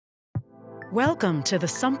Welcome to the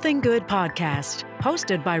Something Good podcast,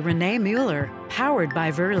 hosted by Renee Mueller, powered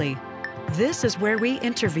by VRLY. This is where we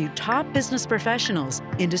interview top business professionals,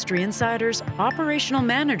 industry insiders, operational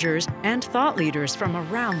managers, and thought leaders from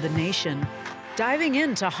around the nation, diving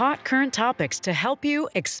into hot current topics to help you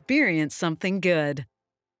experience something good.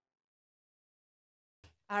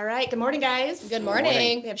 All right. Good morning, guys. Good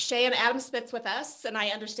morning. We have Shae and Adam Spitz with us, and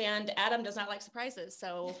I understand Adam does not like surprises,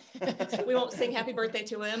 so we won't sing happy birthday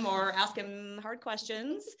to him or ask him hard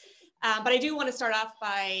questions. But I do want to start off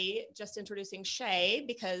by just introducing Shae,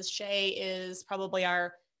 because Shae is probably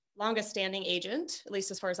our longest standing agent, at least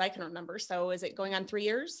as far as I can remember. So is it going on 3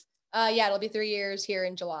 years? Yeah, it'll be 3 years here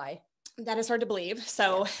in July. That is hard to believe.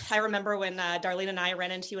 So I remember when Darlene and I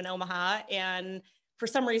ran into you in Omaha, and for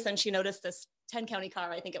some reason she noticed this 10 county car,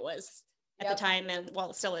 I think it was at the time, and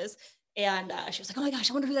well, it still is. And she was like, "Oh my gosh,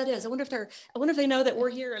 I wonder who that is. I wonder if they know that we're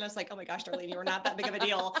here." And I was like, "Oh my gosh, Darlene, you are not that big of a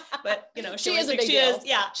deal." But you know, she is a big deal.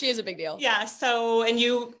 She is a big deal. Yeah. So, and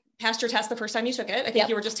you passed your test the first time you took it. I think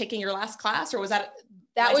you were just taking your last class, or was that?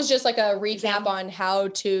 That was just like a recap on how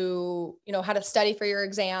to, how to study for your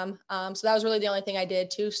exam. So that was really the only thing I did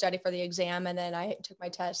to study for the exam. And then I took my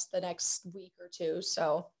test the next week or two.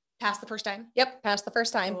 So passed the first time? Yep. Passed the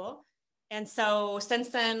first time. Cool. And so since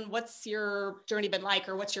then, what's your journey been like,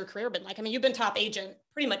 or what's your career been like? I mean, you've been top agent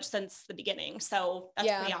pretty much since the beginning. So that's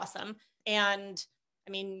pretty awesome. And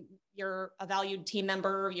I mean, you're a valued team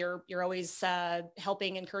member. You're always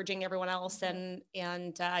helping, encouraging everyone else. And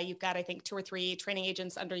you've got, I think, 2 or 3 training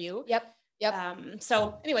agents under you. Yep.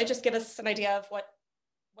 So anyway, just give us an idea of what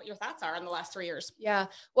your thoughts are in the last 3 years. Yeah.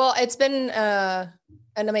 Well, it's been an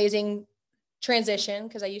amazing transition,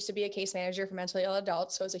 because I used to be a case manager for mentally ill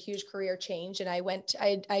adults. So it was a huge career change. And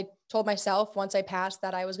I told myself once I passed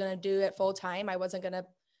that I was going to do it full time. I wasn't going to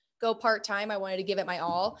go part-time. I wanted to give it my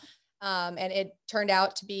all. And it turned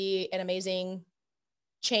out to be an amazing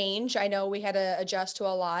change. I know we had to adjust to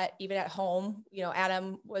a lot, even at home.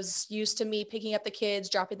 Adam was used to me picking up the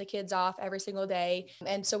kids, dropping the kids off every single day.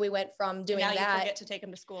 And so we went from doing now that. You forget to take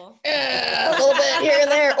them to school. A little bit here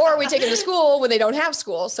and there, or we take them to school when they don't have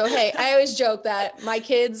school. So, hey, I always joke that my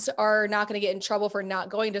kids are not going to get in trouble for not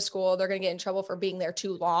going to school. They're going to get in trouble for being there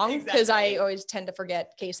too long, because I always tend to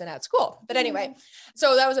forget Kason at school. But anyway,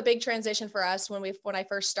 so that was a big transition for us when I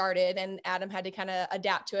first started, and Adam had to kind of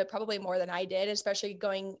adapt to it probably more than I did, especially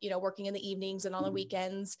going, working in the evenings and on the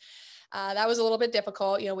weekends. That was a little bit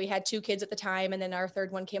difficult. We had 2 kids at the time, and then our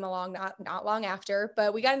third one came along not long after.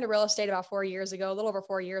 But we got into real estate about 4 years ago, a little over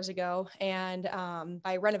 4 years ago, and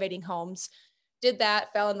by renovating homes. Did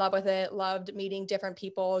that, fell in love with it, loved meeting different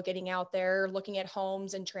people, getting out there, looking at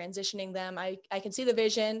homes and transitioning them. I can see the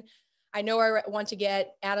vision. I know I want to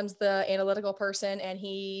get. Adam's the analytical person, and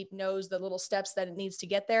he knows the little steps that it needs to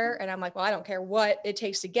get there. And I'm like, well, I don't care what it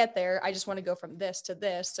takes to get there. I just want to go from this to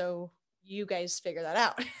this. So you guys figure that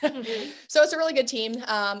out. So it's a really good team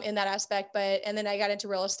in that aspect. And then I got into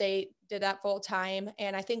real estate, did that full time.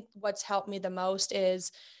 And I think what's helped me the most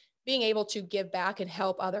is being able to give back and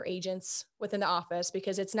help other agents within the office,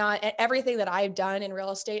 because it's not everything that I've done in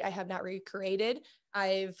real estate I have not recreated.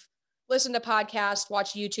 I've listened to podcasts,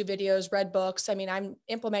 watched YouTube videos, read books. I mean, I'm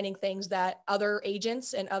implementing things that other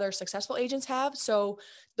agents and other successful agents have. So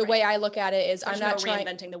the way I look at it is there's I'm not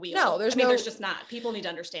reinventing the wheel. No, there's just not. People need to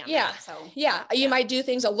understand that. So you might do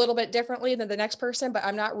things a little bit differently than the next person, but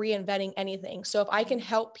I'm not reinventing anything. So if I can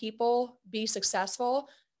help people be successful,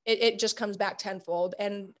 it just comes back tenfold.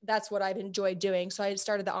 And that's what I've enjoyed doing. So I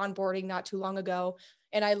started the onboarding not too long ago,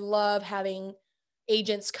 and I love having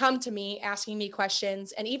agents come to me asking me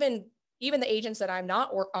questions, and even the agents that I'm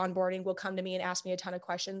not onboarding will come to me and ask me a ton of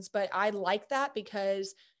questions. But I like that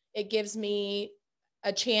because it gives me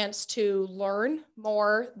a chance to learn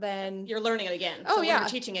more than you're learning it again. Oh, so yeah. When you're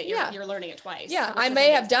teaching it, you're learning it twice. Yeah. I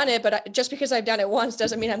may have done it, but just because I've done it once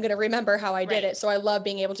doesn't mean I'm going to remember how I did it. So I love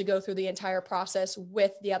being able to go through the entire process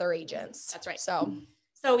with the other agents. That's right. So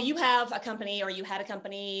you have a company, or you had a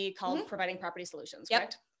company called Providing Property Solutions,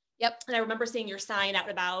 correct? Yep. And I remember seeing your sign out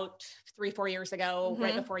about 3-4 years ago,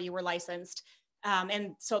 right before you were licensed.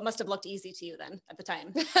 And so it must have looked easy to you then at the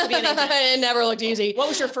time. It never looked easy. What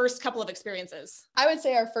was your first couple of experiences? I would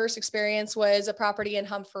say our first experience was a property in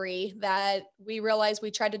Humphrey that we realized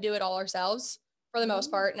we tried to do it all ourselves for the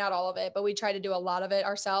most part, not all of it, but we tried to do a lot of it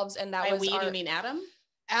ourselves. And that was do you mean Adam?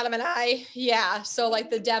 Adam and I. Yeah. So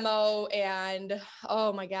like the demo, and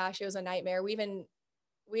oh my gosh, it was a nightmare. We even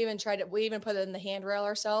put it in the handrail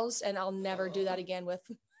ourselves, and I'll never do that again with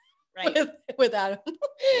Adam.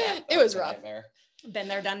 It was rough. Been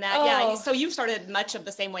there, done that. Yeah. So you started much of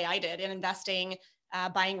the same way I did, in investing,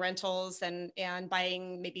 buying rentals and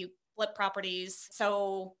buying maybe flip properties.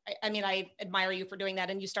 So, I mean, I admire you for doing that.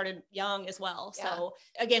 And you started young as well. Yeah. So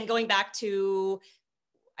again, going back to,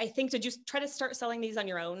 I think, did you try to start selling these on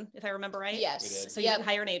your own, if I remember right? Yes. So you didn't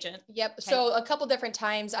hire an agent? Yep. Okay. So a couple different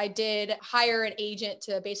times I did hire an agent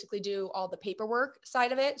to basically do all the paperwork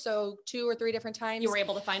side of it. So 2 or 3 different times. You were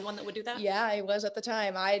able to find one that would do that? Yeah, I was at the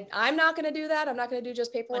time. I'm not going to do that. I'm not going to do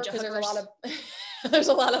just paperwork because there's a lot hookers. of there's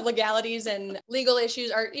a lot of legalities and legal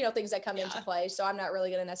issues or, you know, things that come into play. So I'm not really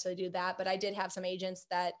going to necessarily do that, but I did have some agents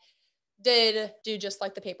that did do just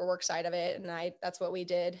like the paperwork side of it. And that's what we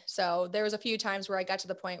did. So there was a few times where I got to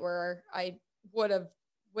the point where I would have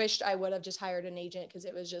wished I would have just hired an agent because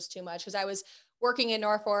it was just too much. Because I was working in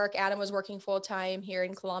Norfolk, Adam was working full time here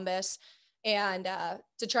in Columbus, and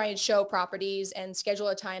to try and show properties and schedule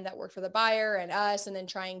a time that worked for the buyer and us, and then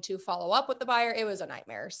trying to follow up with the buyer, it was a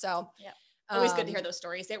nightmare. So yeah. Always good to hear those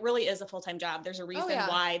stories. It really is a full-time job. There's a reason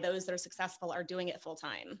why those that are successful are doing it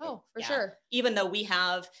full-time. Oh, for sure. Even though we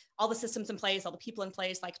have all the systems in place, all the people in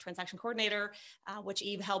place, like transaction coordinator, which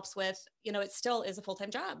Eve helps with, you know, it still is a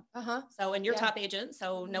full-time job. So, and you're top agent.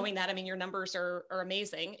 So knowing that, I mean, your numbers are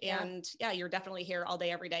amazing. And you're definitely here all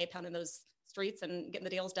day, every day, pounding those streets and getting the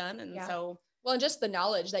deals done. And so. Well, and just the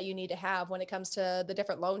knowledge that you need to have when it comes to the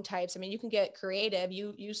different loan types. I mean, you can get creative.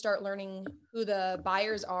 You start learning who the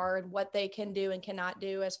buyers are and what they can do and cannot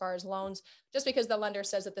do as far as loans. Just because the lender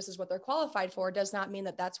says that this is what they're qualified for does not mean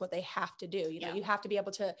that that's what they have to do. You know, you have to be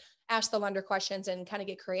able to ask the lender questions and kind of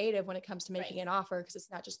get creative when it comes to making an offer, because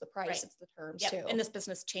it's not just the price, it's the terms too. And this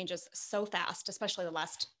business changes so fast, especially the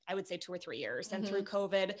last, I would say, 2 or 3 years. And through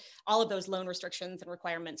COVID, all of those loan restrictions and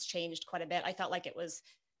requirements changed quite a bit. I felt like it was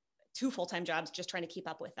 2 full-time jobs just trying to keep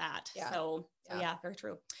up with that. So very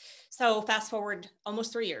true. So fast forward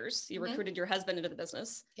almost 3 years, you recruited your husband into the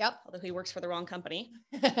business. Yep. Although he works for the wrong company.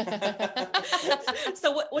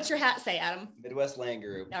 So what's your hat say, Adam? Midwest Land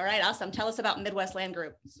Group. All right. Awesome. Tell us about Midwest Land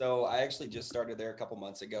Group. So I actually just started there a couple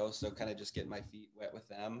months ago. So kind of just getting my feet wet with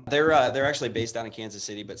them. They're actually based down in Kansas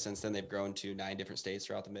City, but since then they've grown to 9 different states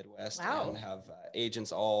throughout the Midwest. Wow. And have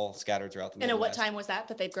agents all scattered throughout the Midwest. And at what time was that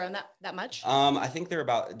they've grown that much? I think they're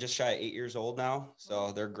about just shy of 8 years old now.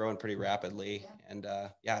 So they're growing pretty rapidly. And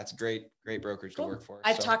it's great brokerage to work for.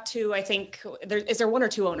 I've talked to, I think, is there 1 or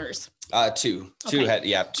 2 owners? Two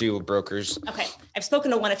brokers. Okay. I've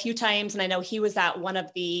spoken to one a few times, and I know he was at one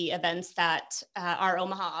of the events that our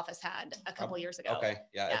Omaha office had a couple years ago. Okay.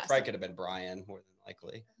 Yeah. It probably could have been Brian more than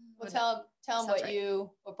likely. Well, tell him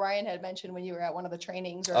what Brian had mentioned when you were at one of the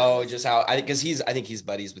trainings. Just how I think he's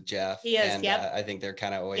buddies with Jeff. He is. And, I think they're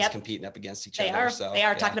kind of always competing up against each other. They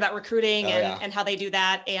are talking about recruiting and how they do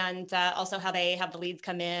that, and also how they have the leads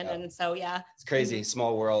come in. And so, it's crazy.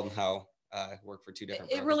 Small world and how work for 2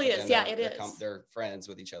 different. It really is. It is. They're friends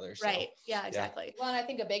with each other. So, right. Yeah, exactly. Well, and I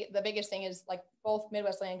think the biggest thing is like both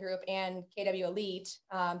Midwest Land Group and KW Elite,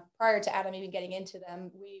 prior to Adam even getting into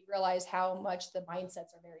them, we realized how much the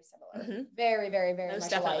mindsets are very similar. Very, very, very much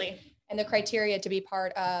definitely. alike. And the criteria to be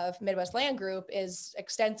part of Midwest Land Group is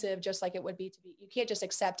extensive, just like it would be to be. You can't just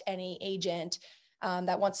accept any agent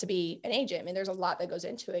that wants to be an agent. I mean, there's a lot that goes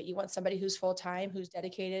into it. You want somebody who's full-time, who's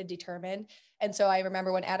dedicated, determined. And so I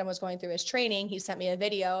remember when Adam was going through his training, he sent me a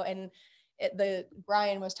video, and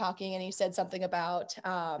Brian was talking, and he said something about,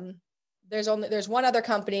 there's one other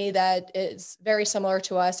company that is very similar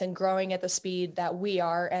to us and growing at the speed that we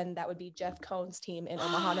are. And that would be Jeff Cohn's team in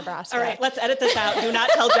Omaha, Nebraska. All right, let's edit this out. Do not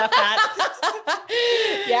tell Jeff that.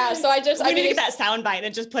 So I need to get that sound bite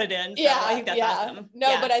and just put it in. So I think that's awesome.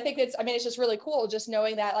 No, but I think it's just really cool just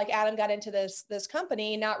knowing that like Adam got into this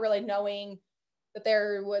company, not really knowing that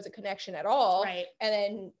there was a connection at all. Right. And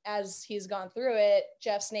then as he's gone through it,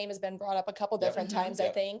 Jeff's name has been brought up a couple different times, I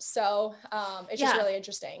think. So it's just really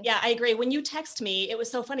interesting. Yeah, I agree. When you text me, it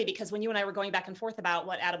was so funny because when you and I were going back and forth about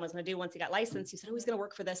what Adam was going to do once he got licensed, you said, he's going to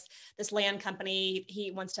work for this land company.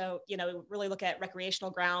 He wants to, really look at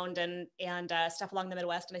recreational ground and stuff along the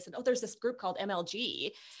Midwest. And I said, there's this group called MLG.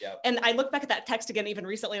 Yep. And I looked back at that text again, even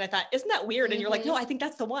recently, and I thought, isn't that weird? And you're like, no, I think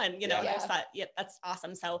that's the one, I just thought, that's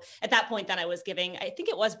awesome. So at that point, then I was I think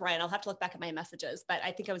it was Brian. I'll have to look back at my messages, but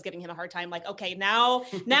I think I was giving him a hard time. Like, okay, now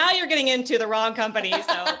you're getting into the wrong company.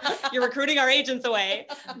 So you're recruiting our agents away,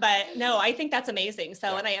 but no, I think that's amazing.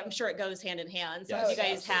 So, and I am sure it goes hand in hand. So you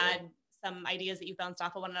guys had some ideas that you bounced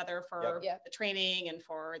off of one another for the training and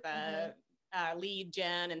for the lead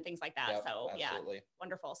gen and things like that. So absolutely.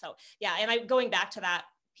 Wonderful. So and going back to that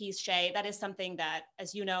piece, Shae, that is something that,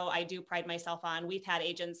 as you know, I do pride myself on. We've had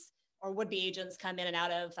agents or would-be agents come in and out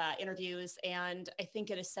of interviews. And I think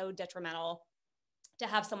it is so detrimental to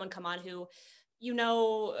have someone come on who,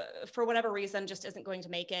 for whatever reason, just isn't going to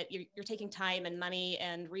make it, you're taking time and money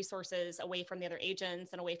and resources away from the other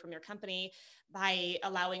agents and away from your company by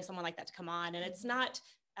allowing someone like that to come on. And it's not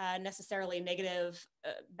necessarily negative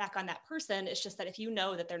back on that person. It's just that if you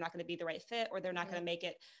know that they're not going to be the right fit, or they're not going to make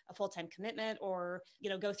it a full-time commitment, or,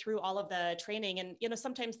 go through all of the training, and,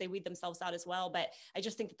 sometimes they weed themselves out as well. But I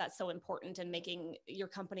just think that that's so important in making your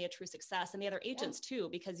company a true success, and the other agents too,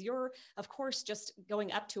 because you're, of course, just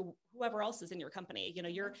going up to whoever else is in your company.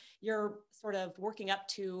 You're sort of working up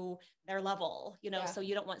to their level, so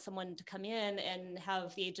you don't want someone to come in and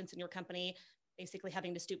have the agents in your company basically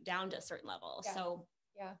having to stoop down to a certain level. Yeah. So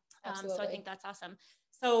yeah, absolutely. So I think that's awesome.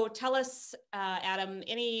 So tell us, Adam,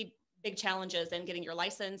 any big challenges in getting your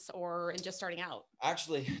license or in just starting out?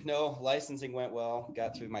 Actually, no, licensing went well.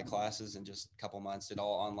 Got through my classes in just a couple months, did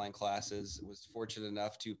all online classes. Was fortunate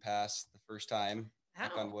enough to pass the first time,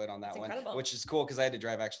 knock on wood on that one, which is cool because I had to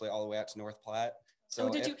drive actually all the way out to North Platte. So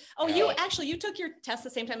did you? You took your test the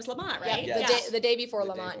same time as Lamont, right? Yeah, the day before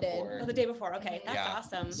Lamont did. Oh, the day before. Okay,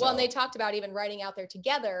 that's awesome. Well, and they talked about even riding out there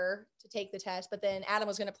together to take the test, but then Adam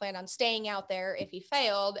was going to plan on staying out there if he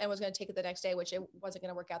failed and was going to take it the next day, which it wasn't going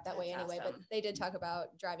to work out that way anyway. Awesome. But they did talk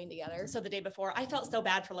about driving together. So the day before, I felt so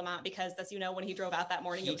bad for Lamont because, as you know, when he drove out that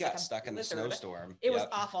morning, he got stuck in the snowstorm. It was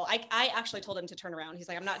awful. I actually told him to turn around. He's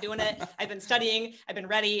like, I'm not doing it. I've been studying. I've been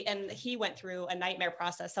ready. And he went through a nightmare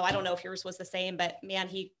process. So I don't know if yours was the same, but man,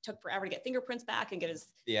 he took forever to get fingerprints back and get his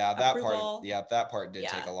approval. That part did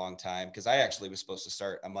take a long time because I actually was supposed to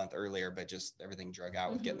start a month earlier, but just everything drug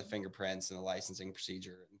out with getting the fingerprints and the licensing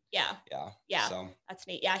procedure. Yeah. So that's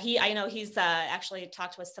neat. Yeah. I know he's actually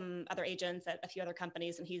talked with some other agents at a few other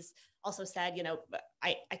companies, and he's also said,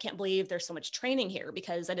 I can't believe there's so much training here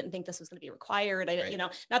because I didn't think this was going to be required.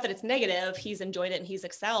 Not that it's negative, he's enjoyed it and he's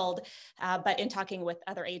excelled, but in talking with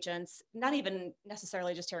other agents, not even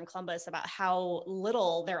necessarily just here in Columbus, about how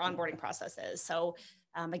little their onboarding process is. So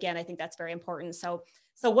again, I think that's very important. So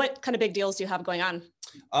what kind of big deals do you have going on?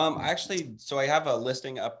 Actually, so I have a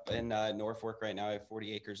listing up in Norfolk right now. I have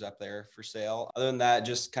 40 acres up there for sale. Other than that,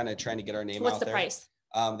 just kind of trying to get our name out there. What's the price?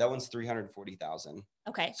 That one's $340,000.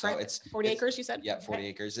 Okay. So it's 40 acres, you said? Yeah, 40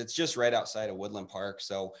 acres. It's just right outside of Woodland Park.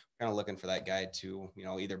 So kind of looking for that guy to,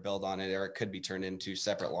 either build on it or it could be turned into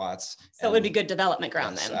separate lots. So it would be good development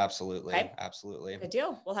ground then. Absolutely. Okay. Absolutely. Good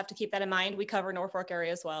deal. We'll have to keep that in mind. We cover Norfolk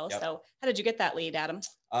area as well. Yep. So how did you get that lead, Adam?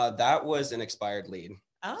 That was an expired lead.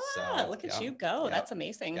 Look at you go. That's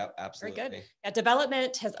amazing. Yep, absolutely. Very good. Yeah,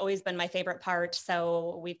 development has always been my favorite part.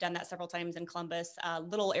 So we've done that several times in Columbus,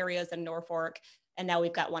 little areas in Norfolk, and now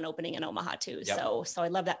we've got one opening in Omaha too. Yep. So I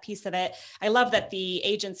love that piece of it. I love that the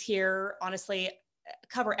agents here, honestly,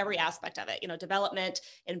 cover every aspect of it, development,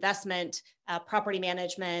 investment, property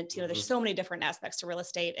management, there's so many different aspects to real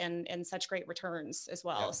estate and such great returns as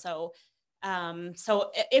well. Yep.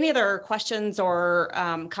 So any other questions or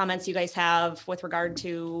comments you guys have with regard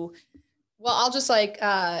to? Well, I'll just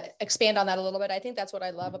expand on that a little bit. I think that's what I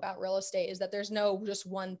love about real estate is that there's no just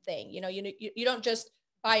one thing, you don't just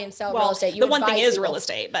buy and sell real estate. The one thing is real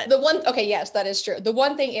estate, but yes, that is true. The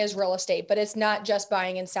one thing is real estate, but it's not just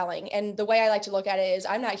buying and selling. And the way I like to look at it is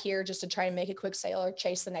I'm not here just to try and make a quick sale or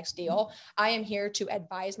chase the next deal. I am here to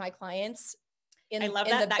advise my clients. I love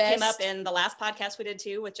that. That came up in the last podcast we did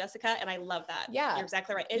too with Jessica. And I love that. Yeah. You're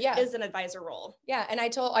exactly right. It is an advisor role. Yeah. And I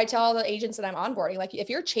tell the agents that I'm onboarding, like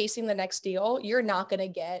if you're chasing the next deal, you're not going to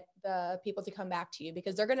get the people to come back to you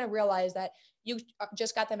because they're going to realize that you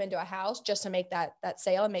just got them into a house just to make that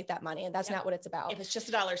sale and make that money. And that's not what it's about. If it's just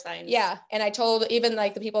a dollar sign. Yeah. And I told even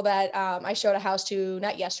the people that I showed a house to,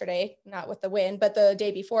 not yesterday, not with the win, but the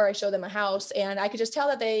day before I showed them a house and I could just tell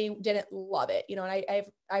that they didn't love it. And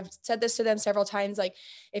I've said this to them several times,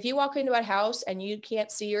 if you walk into a house and you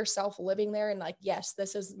can't see yourself living there and yes,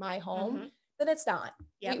 this is my home, then it's not.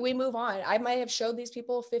 Yep. We move on. I might have showed these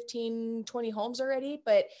people 15, 20 homes already,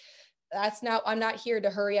 but I'm not here to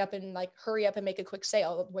hurry up and make a quick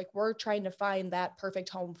sale. We're trying to find that perfect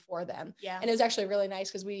home for them. Yeah. And it was actually really nice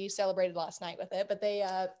because we celebrated last night with it, but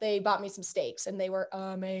they bought me some steaks and they were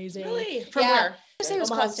amazing. Really? From where? I say it was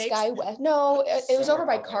called Sky West. No, it was over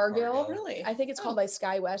by Cargill. Really? I think it's called by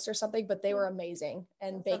Sky West or something, but they were amazing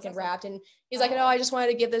and bacon wrapped. And he's like, no, I just wanted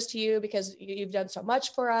to give this to you because you've done so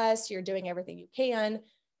much for us. You're doing everything you can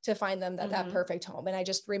to find them that perfect home. And I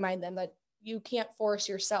just remind them that you can't force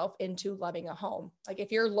yourself into loving a home.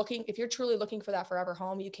 If you're truly looking for that forever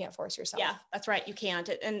home, you can't force yourself. Yeah, that's right. You can't.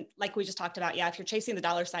 And like we just talked about, if you're chasing the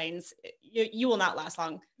dollar signs, you will not last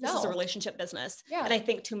long. This is a relationship business. Yeah. And I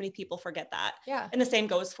think too many people forget that. Yeah. And the same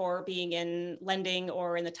goes for being in lending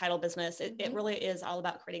or in the title business. It really is all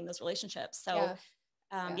about creating those relationships. So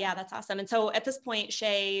yeah, that's awesome. And so at this point,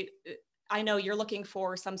 Shae, I know you're looking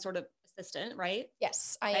for some sort of assistant, right?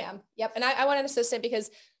 Yes, I am. Yep. And I want an assistant because,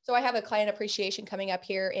 so I have a client appreciation coming up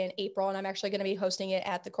here in April, and I'm actually going to be hosting it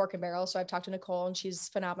at the Cork and Barrel. So I've talked to Nicole and she's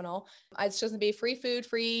phenomenal. It's just going to be free food,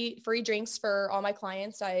 free drinks for all my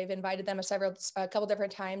clients. I've invited them a couple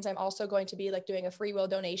different times. I'm also going to be like doing a free will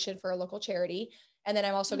donation for a local charity. And then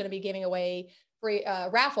I'm also going to be giving away free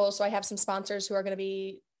raffles. So I have some sponsors who are going to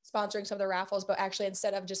be sponsoring some of the raffles, but actually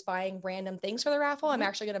instead of just buying random things for the raffle, I'm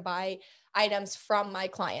actually going to buy items from my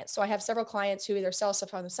clients. So I have several clients who either sell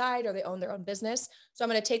stuff on the side or they own their own business. So I'm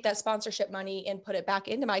going to take that sponsorship money and put it back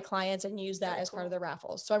into my clients and use that as part of the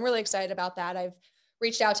raffles. So I'm really excited about that. I've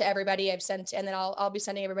reached out to everybody I've sent, and then I'll be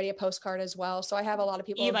sending everybody a postcard as well. So I have a lot of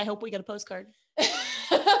people. Eve, I hope we get a postcard.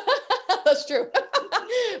 That's true.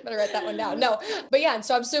 Better write that one down. No, but yeah. And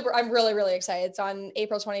so I'm really, really excited. It's on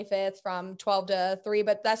April 25th from 12 to 3,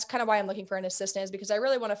 but that's kind of why I'm looking for an assistant, is because I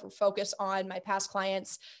really want to focus on my past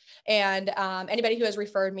clients and anybody who has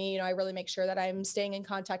referred me. I really make sure that I'm staying in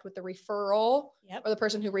contact with the referral or the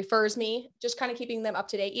person who refers me, just kind of keeping them up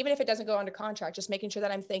to date, even if it doesn't go under contract, just making sure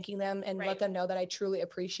that I'm thanking them and let them know that I truly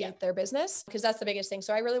appreciate their business, because that's the biggest thing.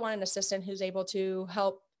 So I really want an assistant who's able to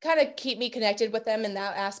help kind of keep me connected with them in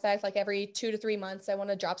that aspect. Like every 2 to 3 months, I want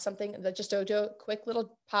to drop something that just do a quick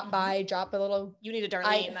little pop by, drop a little. You need a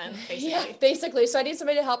Darlene then, basically. Yeah, basically. So I need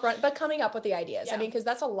somebody to help run, but coming up with the ideas. I mean, because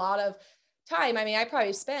that's a lot of time. I mean, I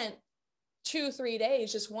probably spent 2-3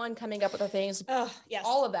 days, just coming up with the things. Oh, yes.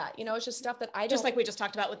 All of that, it's just stuff that I don't. Just like we just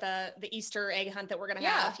talked about with the Easter egg hunt that we're going to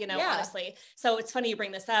have, honestly. So it's funny you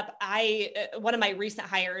bring this up. One of my recent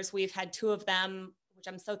hires, we've had 2 of them, which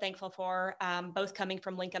I'm so thankful for, both coming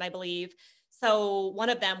from Lincoln, I believe. So one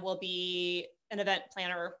of them will be an event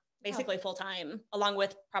planner, basically full-time, along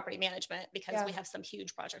with property management, because we have some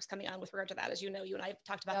huge projects coming on with regard to that. As you know, you and I have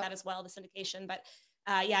talked about that as well, the syndication, but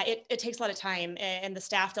it takes a lot of time, and the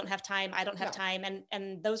staff don't have time. I don't have time.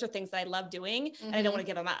 And those are things that I love doing, and I don't want to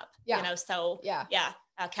give them up,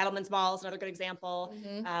 Cattleman's Ball is another good example.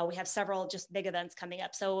 We have several just big events coming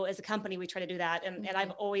up. So as a company, we try to do that. And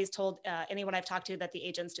I've always told anyone I've talked to that the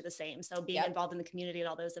agents do the same. So being involved in the community and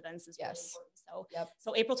all those events is really important.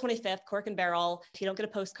 So April 25th, Cork and Barrel. If you don't get a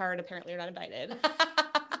postcard, apparently you're not invited.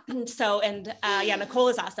 Nicole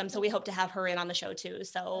is awesome. So we hope to have her in on the show too.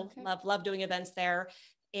 So love doing events there.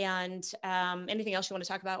 And anything else you want to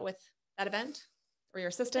talk about with that event? Or your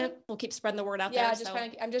assistant? We'll keep spreading the word out there.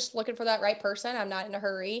 I'm just looking for that right person. I'm not in a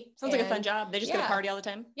hurry. Sounds like a fun job. They just get to party all the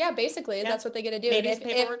time. Yeah, basically that's what they get to do. Maybe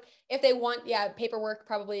if they want, paperwork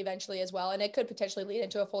probably eventually as well. And it could potentially lead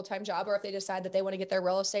into a full-time job, or if they decide that they want to get their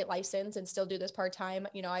real estate license and still do this part-time,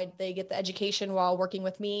 they get the education while working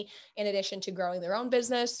with me in addition to growing their own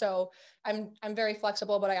business. So I'm very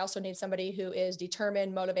flexible, but I also need somebody who is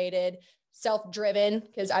determined, motivated, self-driven,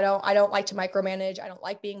 because I don't like to micromanage. I don't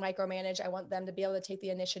like being micromanaged. I want them to be able to take the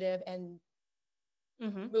initiative and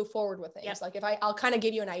move forward with things. Like I'll kind of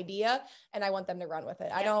give you an idea and I want them to run with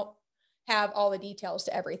it. I don't have all the details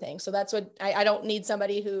to everything. So that's what I don't need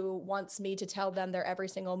somebody who wants me to tell them their every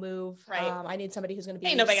single move. Right. I need somebody who's going to be.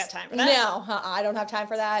 Ain't nobody got time for that. No, I don't have time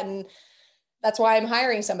for that. And that's why I'm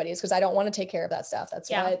hiring somebody, is because I don't want to take care of that stuff.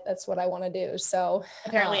 That's what I want to do. So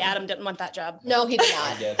apparently Adam didn't want that job. No, he did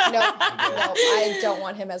not. No, I don't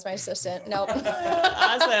want him as my assistant. Nope.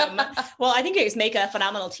 Awesome. Well, I think you guys make a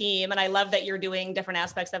phenomenal team, and I love that you're doing different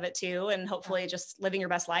aspects of it too, and hopefully just living your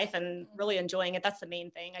best life and really enjoying it. That's the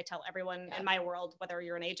main thing. I tell everyone in my world, whether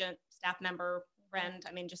you're an agent, staff member, friend,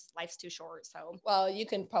 I mean, just life's too short. So, well, you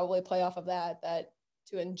can probably play off of that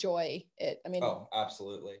to enjoy it. I mean,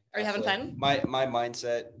 absolutely. Are you having fun? My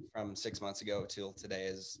mindset from 6 months ago till today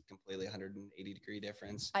is completely 180-degree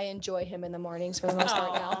difference. I enjoy him in the mornings for the most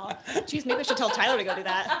part now. Geez, maybe I should tell Tyler to go do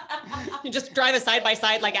that. You just drive a side by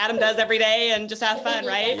side like Adam does every day and just have fun,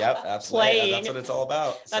 right? Yep, absolutely. Playing. That's what it's all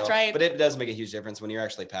about. That's right. But it does make a huge difference when you're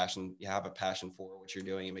actually you have a passion for what you're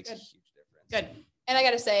doing. It makes a huge difference. Good. And I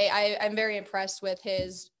got to say, I'm very impressed with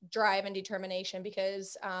his drive and determination,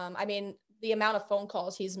 because the amount of phone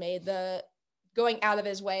calls he's made, the going out of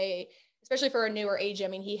his way, especially for a newer agent.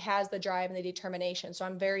 I mean, he has the drive and the determination. So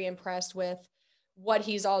I'm very impressed with what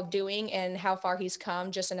he's all doing and how far he's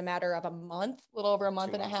come just in a matter of a month, a little over a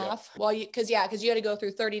month and a half. Well, because you had to go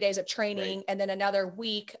through 30 days of training and then another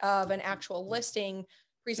week of an actual listing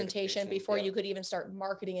presentation before you could even start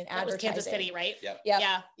marketing and advertising. That was Kansas City, right? Yep.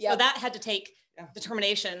 Yeah. So that had to take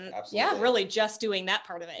determination. Really just doing that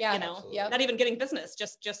part of it, not even getting business,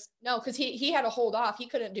 just no, because he had to hold off. He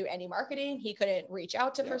couldn't do any marketing. He couldn't reach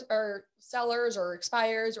out to or sellers or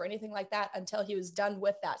expires or anything like that until he was done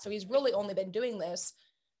with that. So he's really only been doing this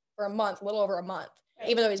for a month, a little over a month,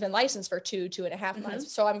 even though he's been licensed for 2.5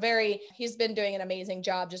 months. So he's been doing an amazing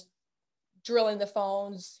job, just drilling the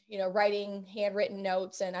phones, you know, writing handwritten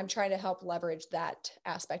notes. And I'm trying to help leverage that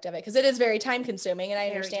aspect of it because it is very time consuming. And I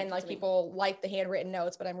understand like people like the handwritten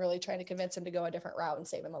notes, but I'm really trying to convince them to go a different route and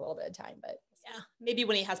save them a little bit of time. But yeah, maybe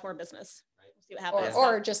when he has more business, we'll see what happens.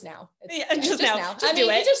 Or just now. Just now. I mean,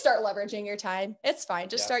 you just start leveraging your time. It's fine.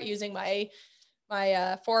 Just start using my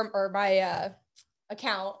form or my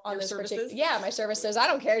account on this particular, my services. I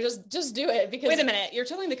don't care. Just do it because. Wait a minute. You're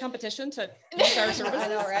telling the competition to use our services? I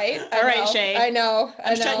know, right? All right, Shae. I know.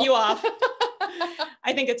 I'm shutting you off.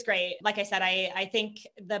 I think it's great. Like I said, I think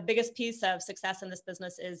the biggest piece of success in this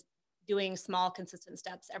business is doing small, consistent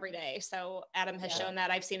steps every day. So Adam has shown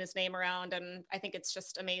that. I've seen his name around and I think it's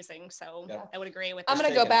just amazing. So I would agree with I'm going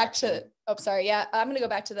to go back to, I'm going to go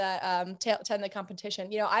back to that 10 the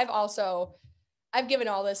competition. You know, I've given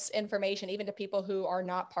all this information even to people who are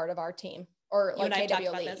not part of our team or like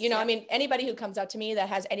KWLE. You know, I mean, anybody who comes up to me that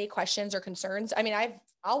has any questions or concerns, I mean,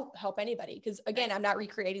 I'll help anybody because again, I'm not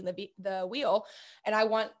recreating the wheel and I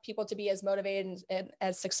want people to be as motivated and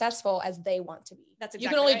as successful as they want to be. That's exactly you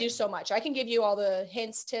can only do so much. I can give you all the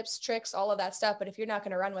hints, tips, tricks, all of that stuff, but if you're not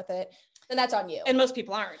going to run with it, then that's on you. And most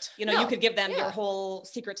people aren't. You know, you could give them your whole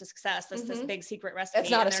secret to success. This big secret recipe.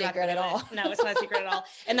 It's not a secret at all. No, it's not a secret at all.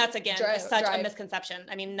 And that's again such a misconception.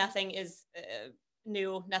 I mean, nothing is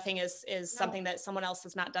new. Nothing is something that someone else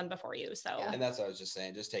has not done before you. So, and that's what I was just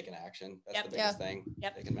saying. Just taking action. That's the biggest thing.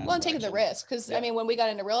 Well, and taking the risk because I mean, when we got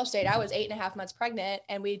into real estate, I was 8.5 months pregnant,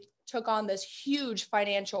 and we took on this huge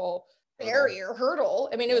financial hurdle.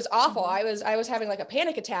 I mean, it was awful. I was having like a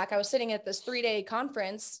panic attack. I was sitting at this 3-day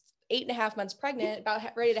conference, 8.5 months pregnant, about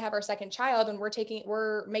ready to have our second child, and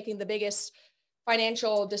we're making the biggest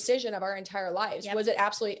financial decision of our entire lives. Was it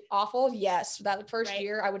absolutely awful? Yes. That first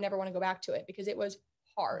year, I would never want to go back to it because it was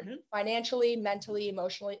hard. Financially, mentally,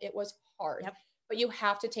 emotionally, it was hard. But you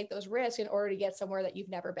have to take those risks in order to get somewhere that you've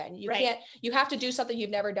never been. You have to do something you've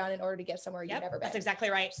never done in order to get somewhere you've never been. That's exactly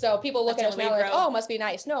right. So people look at us now like, oh, it must be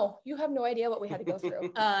nice. No, you have no idea what we had to go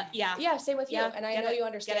through. Same with you. And I know you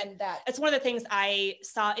understand that. It's one of the things I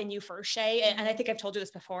saw in you first, Shae. And I think I've told you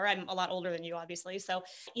this before. I'm a lot older than you, obviously. So,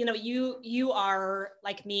 you know, you are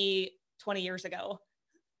like me 20 years ago.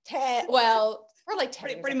 10, well, we're like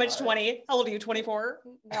 10 pretty much 20. How old are you? 24?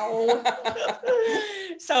 No.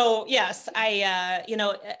 So yes, I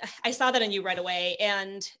saw that in you right away.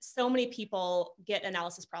 And so many people get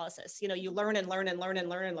analysis paralysis. You know, you learn and learn and learn and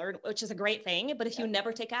learn and learn, which is a great thing. But if you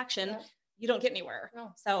never take action, you don't get anywhere.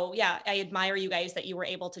 No. So yeah, I admire you guys that you were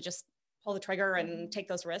able to just pull the trigger and take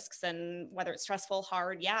those risks, and whether it's stressful,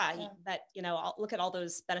 hard, that, you know, I'll look at all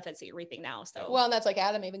those benefits that you're reaping now. So, well, and that's like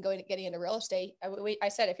Adam, even getting into real estate. I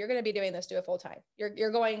said, if you're going to be doing this, do it full time.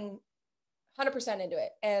 You're going 100% into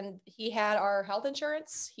it. And he had our health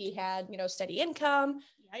insurance. He had, you know, steady income.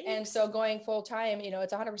 Yikes. And so going full time, you know,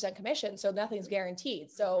 it's 100% commission. So nothing's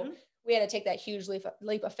guaranteed. So we had to take that huge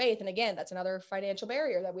leap of faith. And again, that's another financial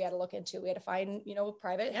barrier that we had to look into. We had to find, you know,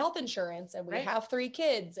 private health insurance, and we have 3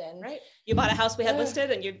 kids, and you bought a house we had listed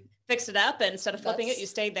and you fixed it up, and instead of flipping it, you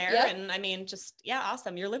stayed there. And I mean, just,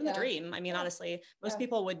 awesome. You're living the dream. I mean, honestly, most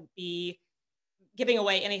people would be giving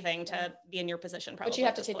away anything to be in your position. Probably. But you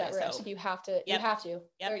have to take that risk. So. You have to,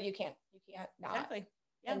 you can't not. Exactly.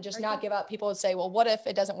 And just not give up. People would say, well, what if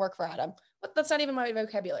it doesn't work for Adam? But that's not even my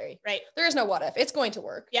vocabulary. Right. There is no what if. It's going to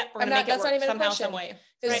work. Yeah. We're gonna make it work not even somehow, some way.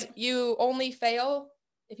 Because you only fail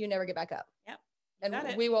if you never get back up. Yep.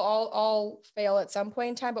 And we will all fail at some point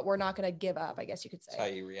in time, but we're not going to give up, I guess you could say. That's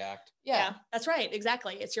how you react. Yeah, that's right.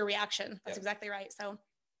 Exactly. It's your reaction. That's exactly right. So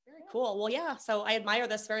very cool. Well, so I admire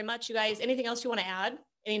this very much, you guys. Anything else you want to add?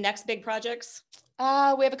 Any next big projects?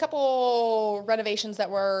 We have a couple renovations that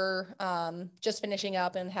we're just finishing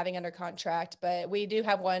up and having under contract, but we do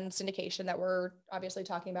have one syndication that we're obviously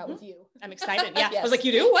talking about with you. I'm excited. Yeah. I was like,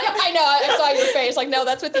 you do? What? I know. I saw your face. Like, no,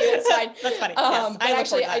 that's with you. It's fine. That's funny.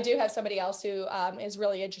 But I do have somebody else who is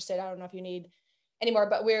really interested. I don't know if you need any more,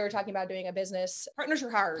 but we were talking about doing a business. Partners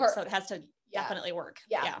are hard, so it has to definitely work.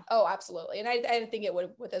 Yeah. Oh, absolutely. And I didn't think it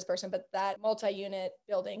would with this person, but that multi-unit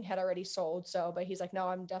building had already sold. So, but he's like, no,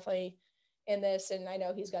 I'm definitely in this. And I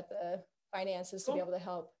know he's got the finances to be able to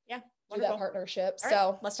help do that partnership. All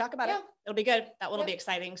so right, let's talk about it. It'll be good. That one will be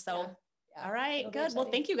exciting. So, all right, good. Well,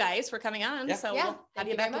 thank you guys for coming on. So we'll have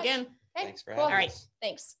you back again. Thanks for having us. All right.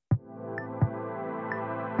 Thanks.